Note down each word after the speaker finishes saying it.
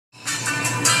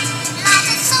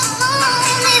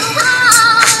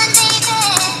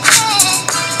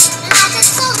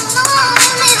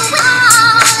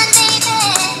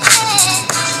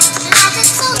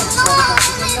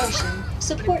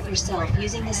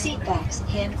seat backs,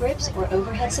 hand grips, or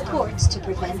overhead supports to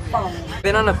prevent falling. I've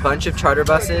been on a bunch of charter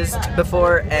buses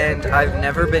before, and I've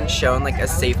never been shown like a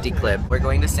safety clip. We're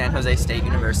going to San Jose State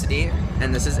University,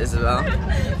 and this is Isabel.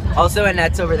 Also,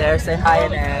 Annette's over there. Say hi,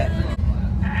 Annette.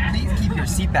 Please keep your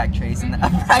seat back trays in the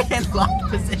upright and locked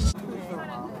position.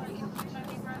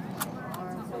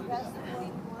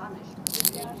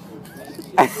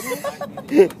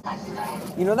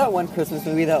 You know that one Christmas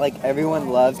movie that like everyone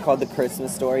loves called The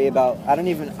Christmas Story about,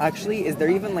 actually, is there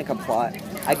even like a plot?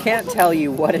 I can't tell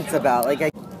you what it's about.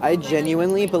 Like I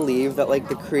genuinely believe that like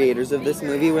the creators of this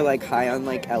movie were like high on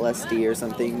like LSD or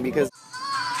something, because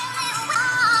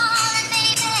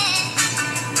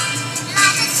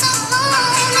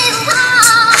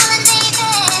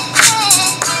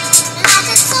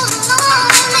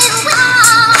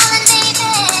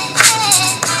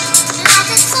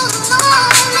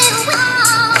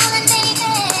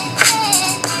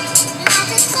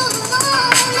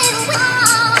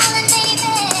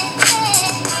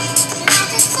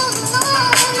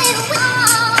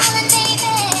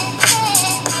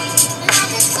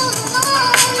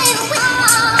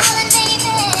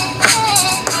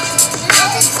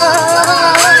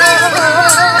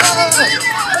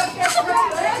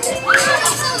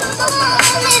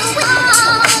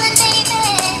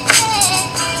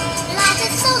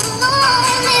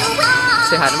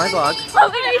say hi to my vlog.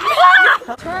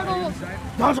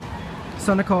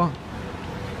 So Nicole,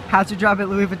 how's your job at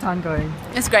Louis Vuitton going?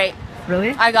 It's great. Really?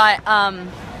 I got,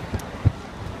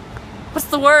 what's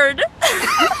the word?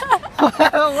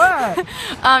 What?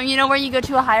 You know where you go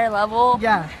to a higher level?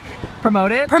 Yeah.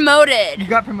 Promoted? Promoted. You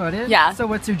got promoted? Yeah. So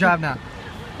what's your job now?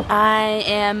 I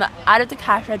am out of the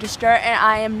cash register and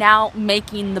I am now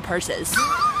making the purses.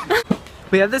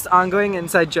 We have this ongoing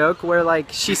inside joke where like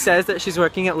she says that she's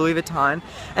working at Louis Vuitton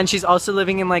and she's also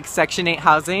living in like Section 8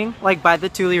 housing, like by the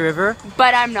Tule River.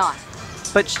 But I'm not.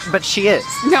 But she is.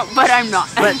 No, but I'm not.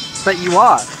 But you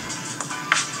are.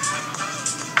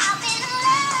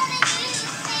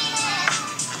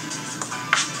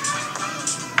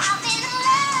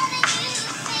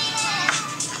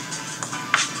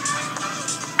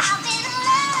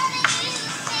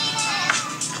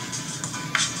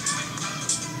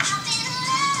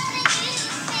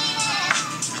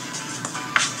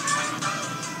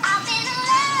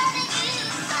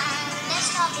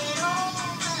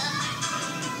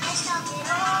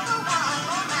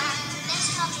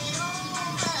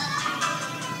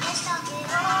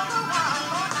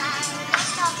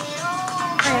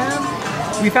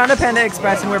 We found a Panda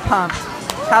Express and we're pumped.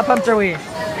 How pumped are we?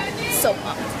 So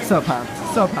pumped. So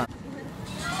pumped. So pumped.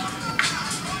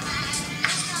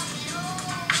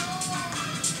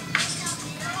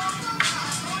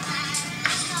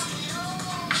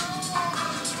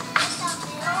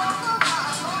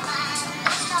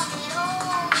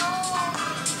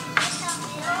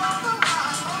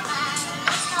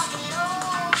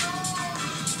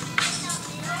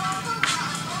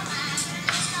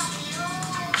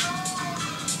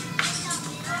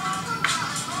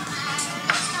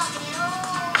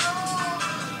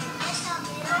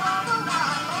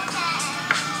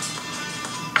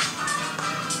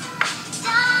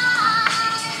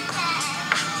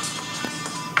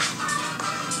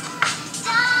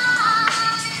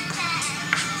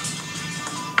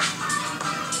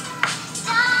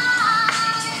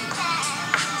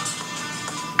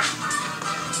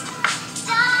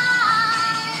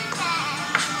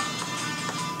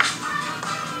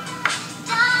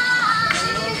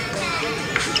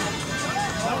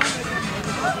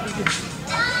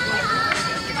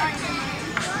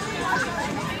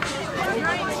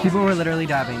 People were literally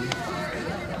dabbing.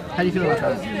 How do you feel about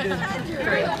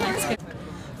that?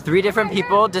 3 different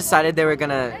people decided they were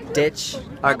gonna ditch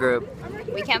our group.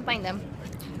 We can't find them.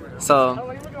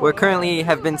 So we're currently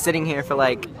have been sitting here for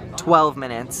like 12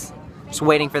 minutes, just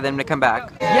waiting for them to come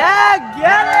back. Yeah,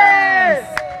 get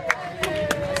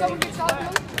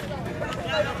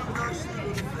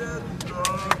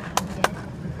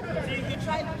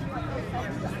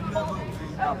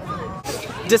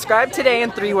it! Describe today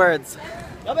in 3 words.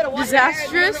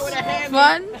 Disastrous,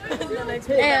 fun,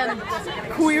 and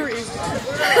query.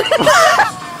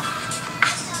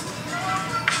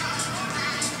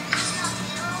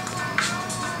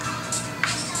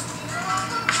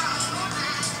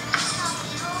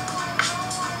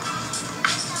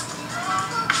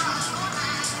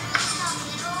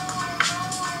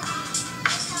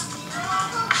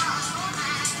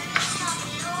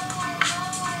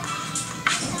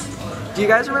 Do you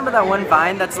guys remember that one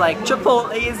Vine that's like,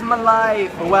 Chipotle is my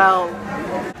life? Well,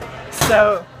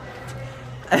 so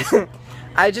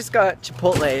I just got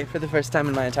Chipotle for the first time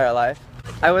in my entire life.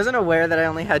 I wasn't aware that I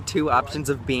only had 2 options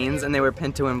of beans, and they were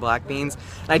pinto and black beans.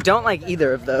 And I don't like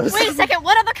either of those. Wait a second,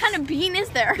 what other kind of bean is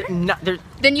there?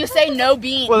 Then you say no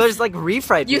beans. Well, there's like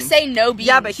refried beans. You say no beans.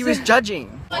 Yeah, but he was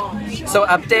judging. So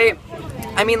update.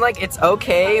 I mean, like, it's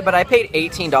okay, but I paid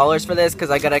 $18 for this because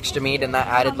I got extra meat, and that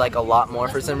added like a lot more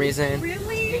for some reason.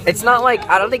 Really? It's not like,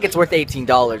 I don't think it's worth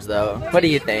 $18 though. What do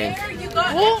you think?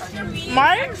 Well,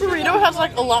 my burrito has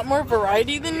like a lot more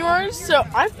variety than yours, so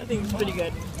I think it's pretty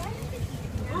good.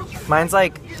 Mine's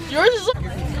like, Yours is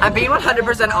I'm being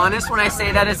 100% honest when I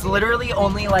say that it's literally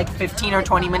only like 15 or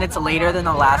 20 minutes later than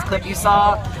the last clip you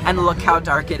saw, and look how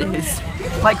dark it is.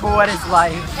 Like, what is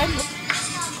life?